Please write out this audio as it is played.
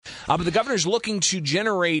But the governor's looking to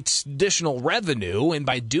generate additional revenue, and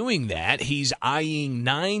by doing that, he's eyeing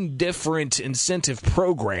 9 different incentive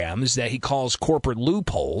programs that he calls corporate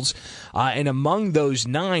loopholes. And among those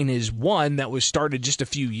 9 is one that was started just a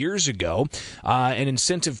few years ago, an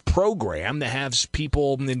incentive program that has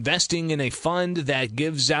people investing in a fund that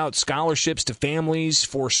gives out scholarships to families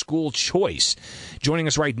for school choice. Joining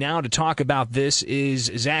us right now to talk about this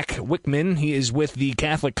is Zach Wickman. He is with the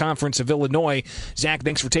Catholic Conference of Illinois. Zach,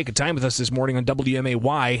 thanks for taking time with us this morning on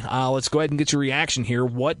WMAY. Let's go ahead and get your reaction here.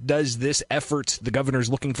 What does this effort the governor's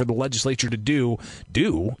looking for the legislature to do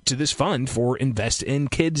to this fund for Invest in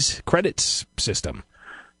Kids credits system?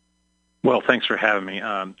 Well, thanks for having me.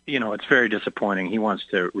 It's very disappointing. He wants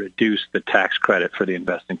to reduce the tax credit for the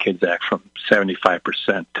Invest in Kids Act from 75%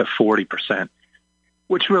 to 40%,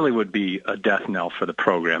 which really would be a death knell for the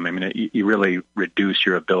program. I mean, you really reduce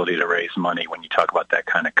your ability to raise money when you talk about that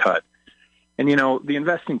kind of cut. And, the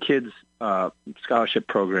Invest in Kids scholarship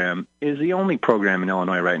program is the only program in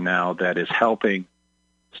Illinois right now that is helping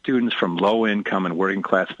students from low-income and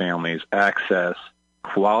working-class families access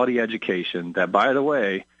quality education that, by the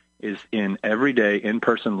way, is in everyday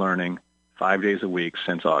in-person learning 5 days a week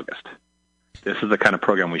since August. This is the kind of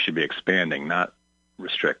program we should be expanding, not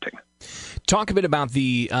restricting. Talk a bit about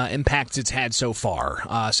the impacts it's had so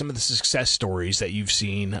far, some of the success stories that you've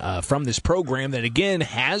seen from this program that, again,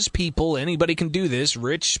 has people, anybody can do this,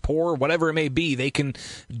 rich, poor, whatever it may be, they can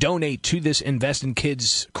donate to this Invest in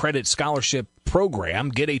Kids credit scholarship program,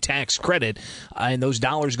 get a tax credit, and those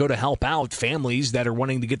dollars go to help out families that are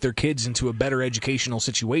wanting to get their kids into a better educational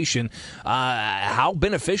situation. How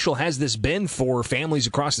beneficial has this been for families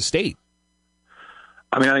across the state?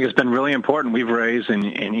 I mean, I think it's been really important. We've raised in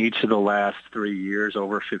each of the last 3 years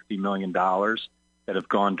over $50 million that have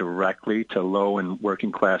gone directly to low and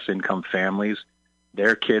working class income families.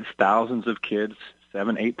 Their kids, thousands of kids,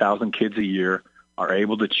 7,000, 8,000 kids a year, are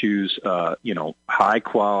able to choose, high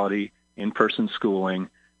quality in-person schooling.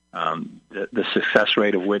 The success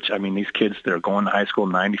rate of which, I mean, these kids, they're going to high school,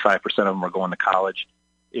 95% of them are going to college.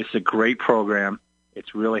 It's a great program.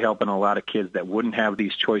 It's really helping a lot of kids that wouldn't have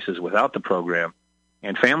these choices without the program.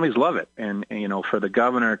 And families love it. And for the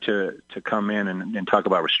governor to come in and talk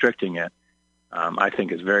about restricting it, I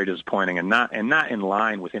think is very disappointing and not in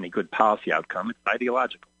line with any good policy outcome. It's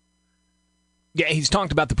ideological. Yeah, he's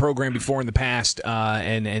talked about the program before in the past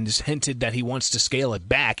and has hinted that he wants to scale it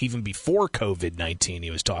back. Even before COVID-19, he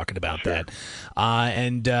was talking about that.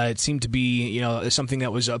 And it seemed to be, something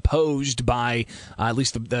that was opposed by, at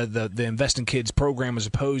least the Invest in Kids program was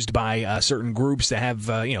opposed by certain groups that have,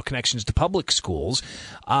 connections to public schools.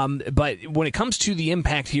 But when it comes to the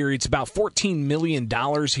impact here, it's about $14 million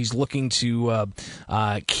he's looking to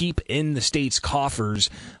keep in the state's coffers.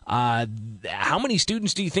 How many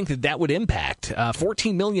students do you think that would impact?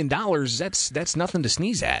 $14 million, that's nothing to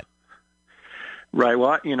sneeze at. Right.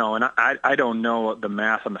 Well, and I don't know the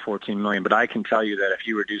math on the $14 million, but I can tell you that if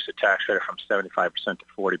you reduce the tax credit from 75% to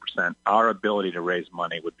 40%, our ability to raise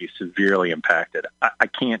money would be severely impacted. I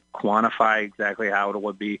can't quantify exactly how it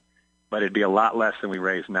would be, but it'd be a lot less than we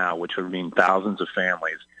raise now, which would mean thousands of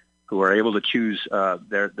families who are able to choose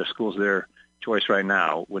the schools of their choice right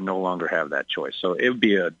now would no longer have that choice. So it would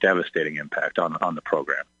be a devastating impact on the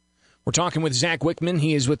program. We're talking with Zach Wickman.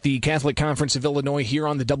 He is with the Catholic Conference of Illinois here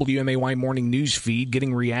on the WMAY Morning News Feed,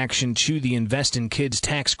 getting reaction to the Invest in Kids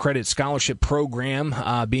Tax Credit Scholarship Program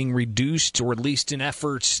being reduced, or at least in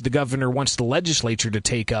efforts the governor wants the legislature to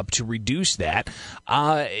take up to reduce that.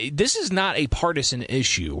 This is not a partisan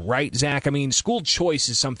issue, right, Zach? I mean, school choice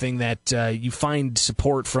is something that you find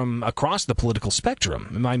support from across the political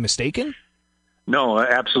spectrum. Am I mistaken? No,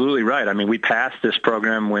 absolutely right. I mean, we passed this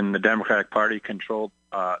program when the Democratic Party controlled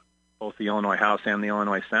both the Illinois House and the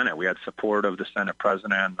Illinois Senate. We had support of the Senate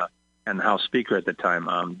President and the House Speaker at the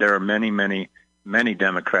time. There are many, many, many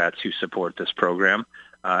Democrats who support this program,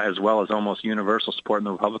 as well as almost universal support in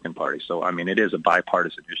the Republican Party. So, I mean, it is a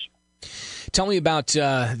bipartisan issue. Tell me about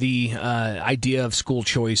the idea of school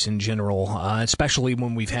choice in general, especially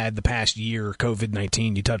when we've had the past year,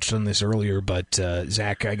 COVID-19. You touched on this earlier, but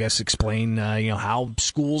Zach, I guess explain how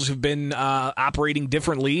schools have been operating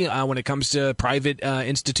differently when it comes to private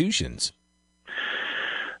institutions.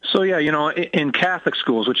 So, yeah, in Catholic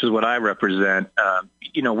schools, which is what I represent,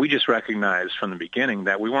 we just recognized from the beginning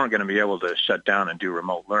that we weren't going to be able to shut down and do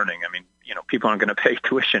remote learning. I mean, people aren't going to pay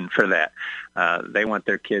tuition for that. They want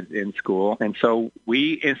their kids in school. And so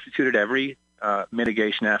we instituted every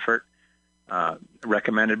mitigation effort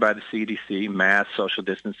recommended by the CDC, masks, social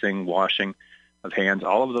distancing, washing of hands,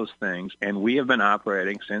 all of those things. And we have been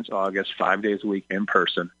operating since August 5 days a week in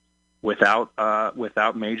person without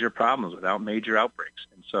major problems, without major outbreaks.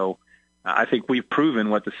 And so I think we've proven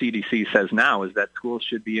what the CDC says now is that schools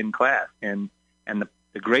should be in class. And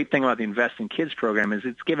the great thing about the Invest in Kids program is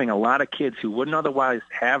it's giving a lot of kids who wouldn't otherwise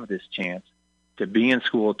have this chance to be in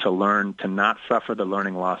school, to learn, to not suffer the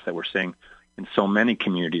learning loss that we're seeing in so many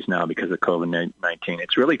communities now because of COVID-19.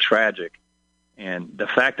 It's really tragic. And the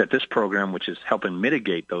fact that this program, which is helping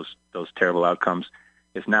mitigate those terrible outcomes,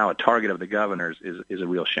 is now a target of the governors is a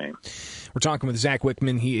real shame. We're talking with Zach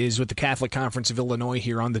Wickman. He is with the Catholic Conference of Illinois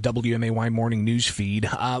here on the WMAY morning news feed.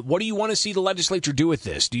 What do you want to see the legislature do with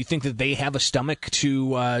this? Do you think that they have a stomach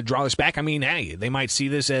to draw this back? I mean, hey, they might see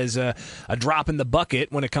this as a drop in the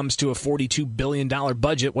bucket when it comes to a $42 billion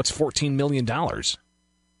budget. What's $14 million?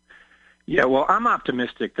 Yeah, well, I'm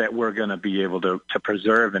optimistic that we're going to be able to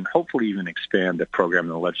preserve and hopefully even expand the program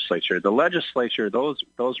in the legislature. The legislature, those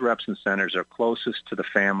reps and senators are closest to the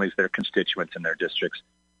families, their constituents in their districts,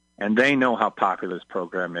 and they know how popular this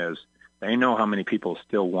program is. They know how many people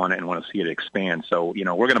still want it and want to see it expand. So,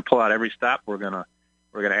 we're going to pull out every stop. We're going to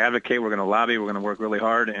advocate. We're going to lobby. We're going to work really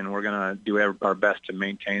hard, and we're going to do our best to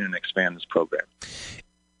maintain and expand this program.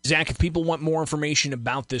 Zach, if people want more information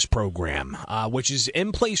about this program, which is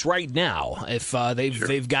in place right now, if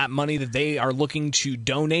they've got money that they are looking to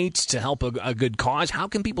donate to help a good cause, how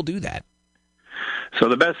can people do that? So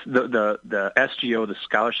the SGO, the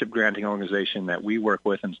scholarship granting organization that we work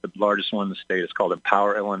with, and it's the largest one in the state, is called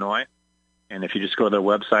Empower Illinois. And if you just go to their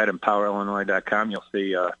website, empowerillinois.com, you'll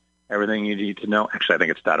see everything you need to know. Actually, I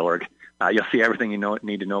think it's .org. You'll see everything you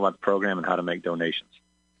need to know about the program and how to make donations.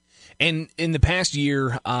 And in the past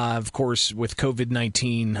year, of course, with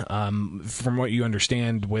COVID-19, from what you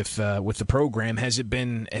understand with the program, has it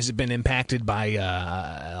been impacted by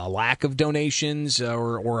a lack of donations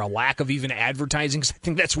or a lack of even advertising? 'Cause I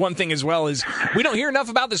think that's one thing as well is we don't hear enough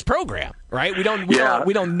about this program, right? We don't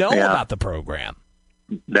know about the program.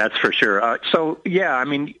 That's for sure. So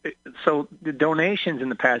the donations in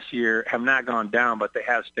the past year have not gone down, but they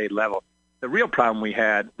have stayed level. The real problem we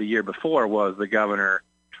had the year before was the governor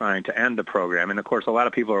trying to end the program. And, of course, a lot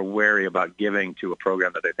of people are wary about giving to a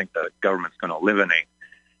program that they think the government's going to eliminate.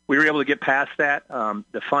 We were able to get past that.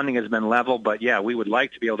 The funding has been level, but, yeah, we would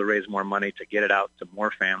like to be able to raise more money to get it out to more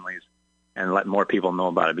families and let more people know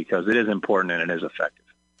about it because it is important and it is effective.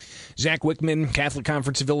 Zach Wickman, Catholic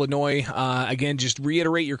Conference of Illinois. Again, just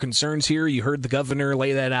reiterate your concerns here. You heard the governor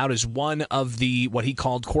lay that out as one of the what he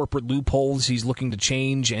called corporate loopholes he's looking to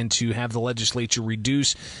change and to have the legislature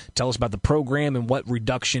reduce. Tell us about the program and what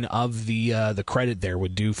reduction of the credit there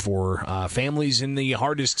would do for families in the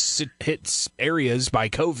hardest hit areas by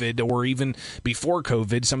COVID or even before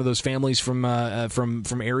COVID. Some of those families from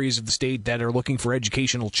areas of the state that are looking for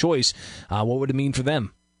educational choice. What would it mean for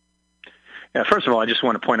them? Yeah, first of all, I just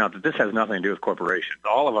want to point out that this has nothing to do with corporations.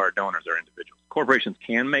 All of our donors are individuals. Corporations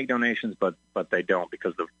can make donations, but they don't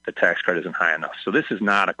because the tax credit isn't high enough. So this is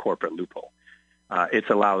not a corporate loophole. It's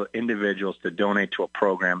allowed individuals to donate to a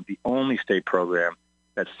program, the only state program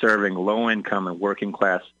that's serving low-income and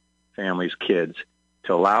working-class families' kids,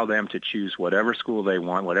 to allow them to choose whatever school they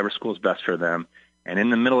want, whatever school is best for them. And in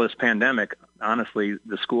the middle of this pandemic, honestly,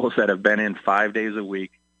 the schools that have been in 5 days a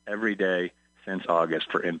week, every day, since August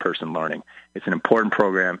for in-person learning. It's an important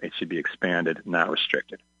program. It should be expanded, not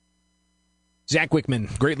restricted. Zach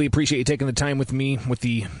Wickman, greatly appreciate you taking the time with me with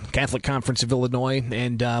the Catholic Conference of Illinois,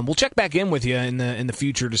 and we'll check back in with you in the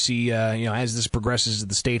future to see as this progresses at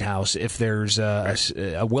the State House if there's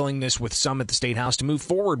a willingness with some at the State House to move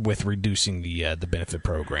forward with reducing the benefit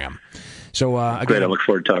program. So again, great. I look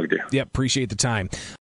forward to talking to you. Yeah, appreciate the time.